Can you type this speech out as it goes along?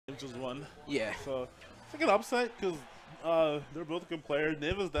just won. Yeah. So it's like an upset because they're both good players.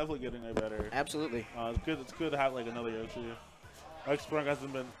 Niv is definitely getting way better. Absolutely. It's good. It's good to have like another Yoshi. Rex Sprung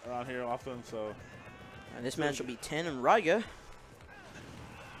hasn't been around here often, so. And this match will be 10 and Raiga.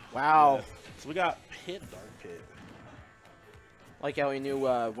 Wow. Yeah. So we got Pit Dark Pit. Like how he knew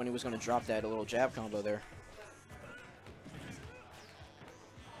when he was going to drop that little jab combo there.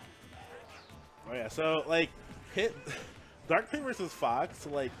 Oh yeah, so like Dark Pit versus Fox,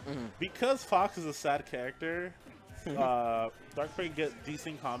 like because Fox is a sad character, Dark Pit can get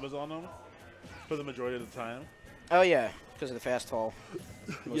decent combos on him for the majority of the time. Oh yeah, because of the fast fall.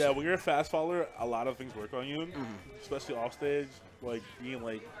 Yeah, when you're a fast faller, a lot of things work on you, especially off stage, like being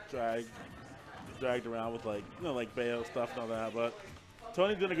like dragged around with like like bail stuff and all that. But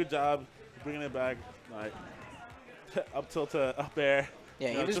Tony's doing a good job bringing it back, like up tilt to up air.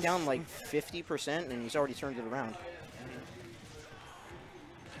 Yeah, he was down like 50%, and he's already turned it around.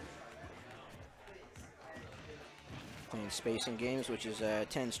 Playing spacing games, which is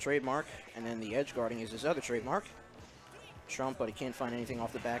 10's trademark, and then the edge guarding is his other trademark. Trump, but he can't find anything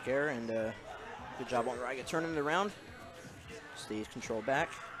off the back air, and good job on Raiga turning it around. Stage control back.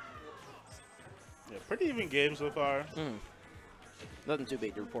 Yeah, pretty even game so far. Nothing too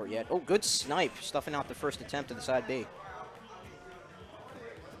big to report yet. Oh, good snipe, stuffing out the first attempt to the side B.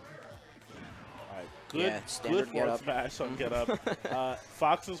 Good, good forward smash on get up.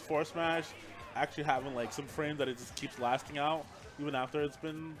 Fox's forward smash actually having like some frame that it just keeps lasting out even after it's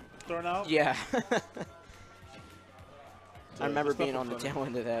been thrown out. Yeah. So I remember being on the tail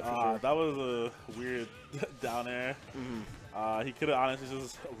end of that. For sure. That was a weird down air. He could have honestly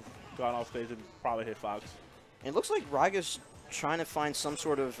just gone off stage and probably hit Fox. It looks like Raiga's trying to find some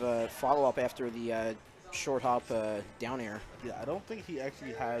sort of follow-up after the short hop down air. Yeah, I don't think he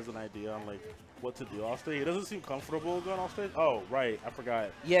actually has an idea on like what to do off stage. He doesn't seem comfortable going off stage. Oh, right, I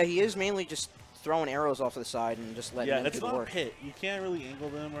forgot. Yeah, he is mainly just throwing arrows off to the side and just letting them do the work. Yeah, it's not hit. You can't really angle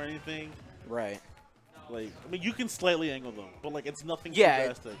them or anything. Right. Like, I mean, you can slightly angle them, but like it's nothing too yeah,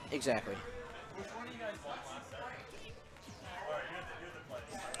 drastic. Exactly.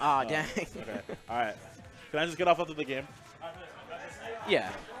 Ah, dang. Okay. All right. Can I just get off after the game? Yeah,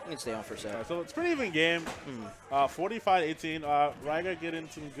 you can stay on for a second. So it's pretty even game. 45-18. Raiga getting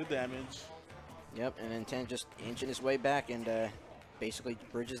some good damage. Yep, and then 10 just inching his way back and basically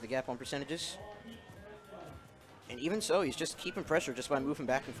bridges the gap on percentages. And even so, he's just keeping pressure just by moving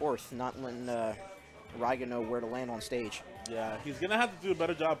back and forth, not letting Raiga know where to land on stage. Yeah, he's going to have to do a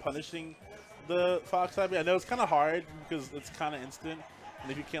better job punishing the Fox side. I know it's kind of hard because it's kind of instant.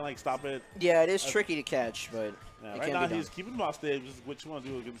 And if you can't like stop it. Yeah, it is tricky to catch, but yeah, it right can now be done. he's keeping him off stage, which is what you want to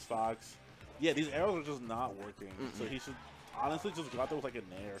do against Fox. Yeah, these arrows are just not working. So he should honestly just go out there with like a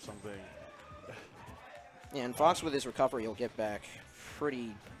nair or something. Yeah, and Fox with his recovery, he'll get back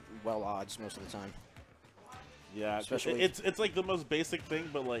pretty well odds most of the time. Yeah, especially it's like the most basic thing,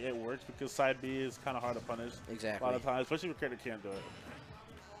 but like it works because side B is kind of hard to punish. Exactly. A lot of times, especially if your character can't do it.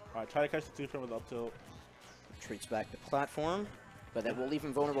 All right, try to catch the 2-frame with up tilt. Treats back the platform, but that will leave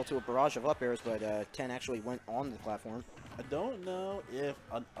him vulnerable to a barrage of up airs. But 10 actually went on the platform. I don't know if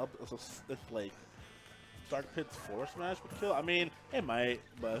if like Dark Pit's forward smash would kill. I mean, it might,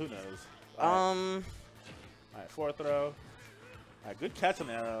 but who knows? All right, forward throw. All right, good catch on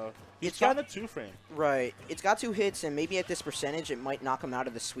arrow. He's got a 2-frame. Right. It's got 2 hits, and maybe at this percentage, it might knock him out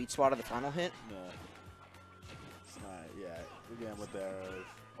of the sweet spot of the final hit. Yeah. All right, yeah. Again with the arrows.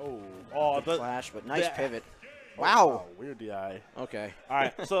 Oh, the flash, but nice pivot. Oh, wow. Weird DI. Okay. All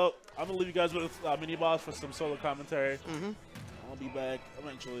right, so I'm going to leave you guys with mini boss for some solo commentary. I'll be back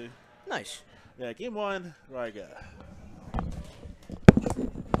eventually. Nice. Yeah, game 1, Raiga. I'm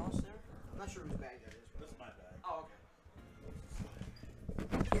not sure whose bag that is. This is my bag. Oh,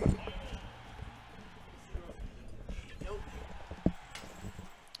 okay.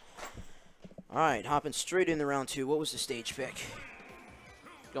 All right, hopping straight into round 2. What was the stage pick?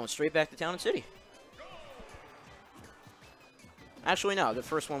 Going straight back to Town and City. Actually, no. The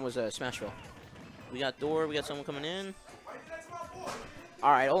first one was Smashville. We got door. We got someone coming in.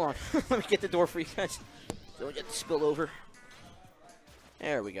 All right, hold on. Let me get the door for you guys. Don't get the spill over.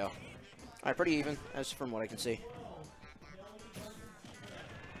 There we go. All right, pretty even, as from what I can see.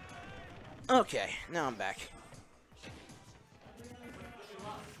 Okay, now I'm back.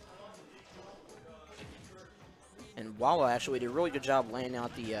 And Walla actually did a really good job laying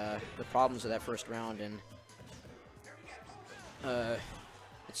out the problems of that first round, and it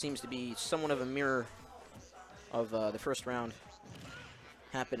seems to be somewhat of a mirror of the first round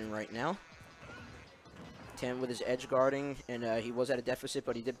happening right now. 10 with his edge guarding, and he was at a deficit,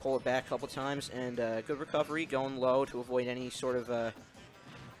 but he did pull it back a couple times, and good recovery, going low to avoid any sort of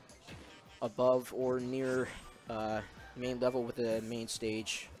above or near main level with the main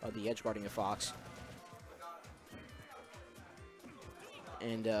stage of the edge guarding of Fox.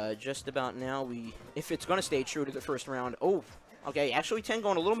 And just about now, if it's going to stay true to the first round. Oh, okay. Actually, 10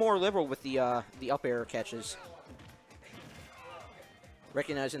 going a little more liberal with the up air catches.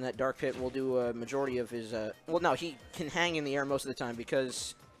 Recognizing that Dark Pit will do a majority of his... well, no, he can hang in the air most of the time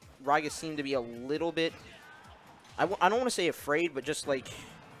because Raiga seemed to be a little bit... I don't want to say afraid, but just, like,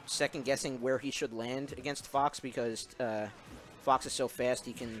 second-guessing where he should land against Fox because Fox is so fast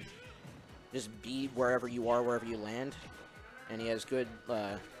he can just be wherever you are, wherever you land. And he has good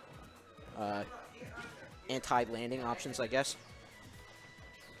anti-landing options, I guess.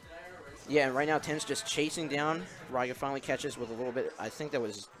 Yeah, and right now 10's just chasing down. Raiga finally catches with a little bit. I think that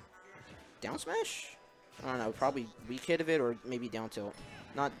was down smash? I don't know, probably weak hit of it or maybe down tilt.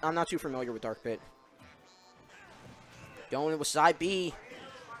 I'm not too familiar with Dark Pit. Going with side B.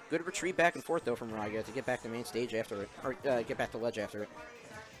 Good retreat back and forth though from Raiga to get back to main stage after it, or get back to ledge after it.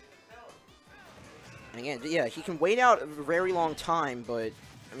 And again, yeah, he can wait out a very long time, but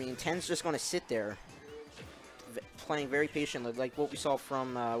I mean 10's just going to sit there. Playing very patiently, like what we saw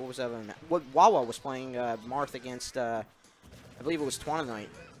from, what was that? What Wawa was playing Marth against, I believe it was Twana Knight.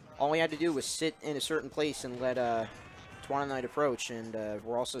 All he had to do was sit in a certain place and let Twana Knight approach, and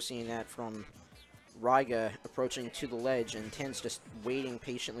we're also seeing that from Raiga approaching to the ledge, and 10's just waiting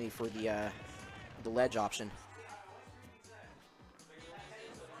patiently for the ledge option.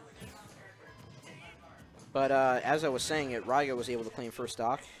 But as I was saying it, Raiga was able to claim first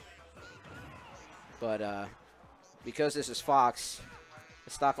stock, but because this is Fox,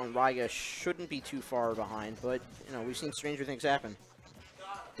 the stock on Raiga shouldn't be too far behind, but, you know, we've seen stranger things happen.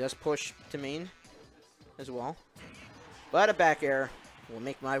 Does push to main as well. But a back air will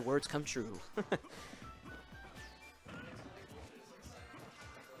make my words come true.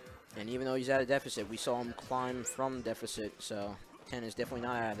 And even though he's at a deficit, we saw him climb from deficit, so 10 is definitely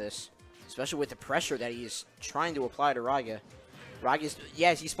not out of this. Especially with the pressure that he's trying to apply to Raiga. Raiga's,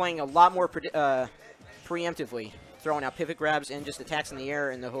 yes, he's playing a lot more preemptively, throwing out pivot grabs and just attacks in the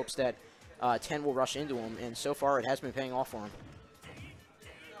air in the hopes that 10 will rush into him, and so far it has been paying off for him.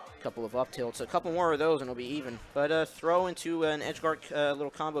 A couple of up tilts, a couple more of those and it'll be even. But throw into an edge guard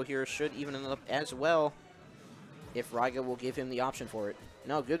little combo here should even it up as well if Raiga will give him the option for it.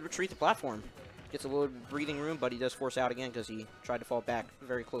 No, good retreat to platform. Gets a little breathing room, but he does force out again because he tried to fall back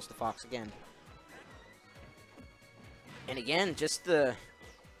very close to Fox again. And again, just the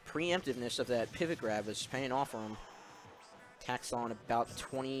preemptiveness of that pivot grab is paying off for him. Tax on about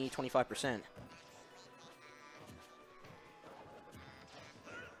 20-25%.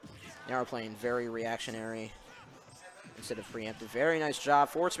 Now we're playing very reactionary instead of preemptive. Very nice job.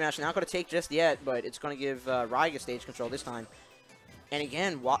 Forward smash not going to take just yet, but it's going to give Raiga stage control this time. And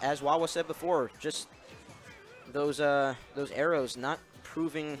again, as Wawa said before, just those arrows not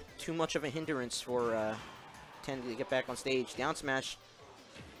proving too much of a hindrance for 10 to get back on stage. Down smash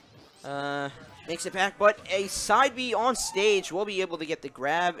makes it back, but a side B on stage will be able to get the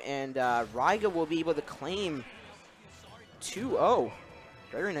grab, and Raiga will be able to claim 2-0.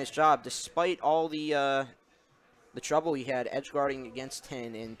 Very nice job, despite all the trouble he had edge guarding against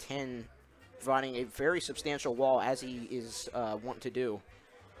 10, and 10 providing a very substantial wall as he is wont to do.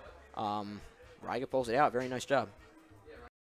 Raiga pulls it out. Very nice job.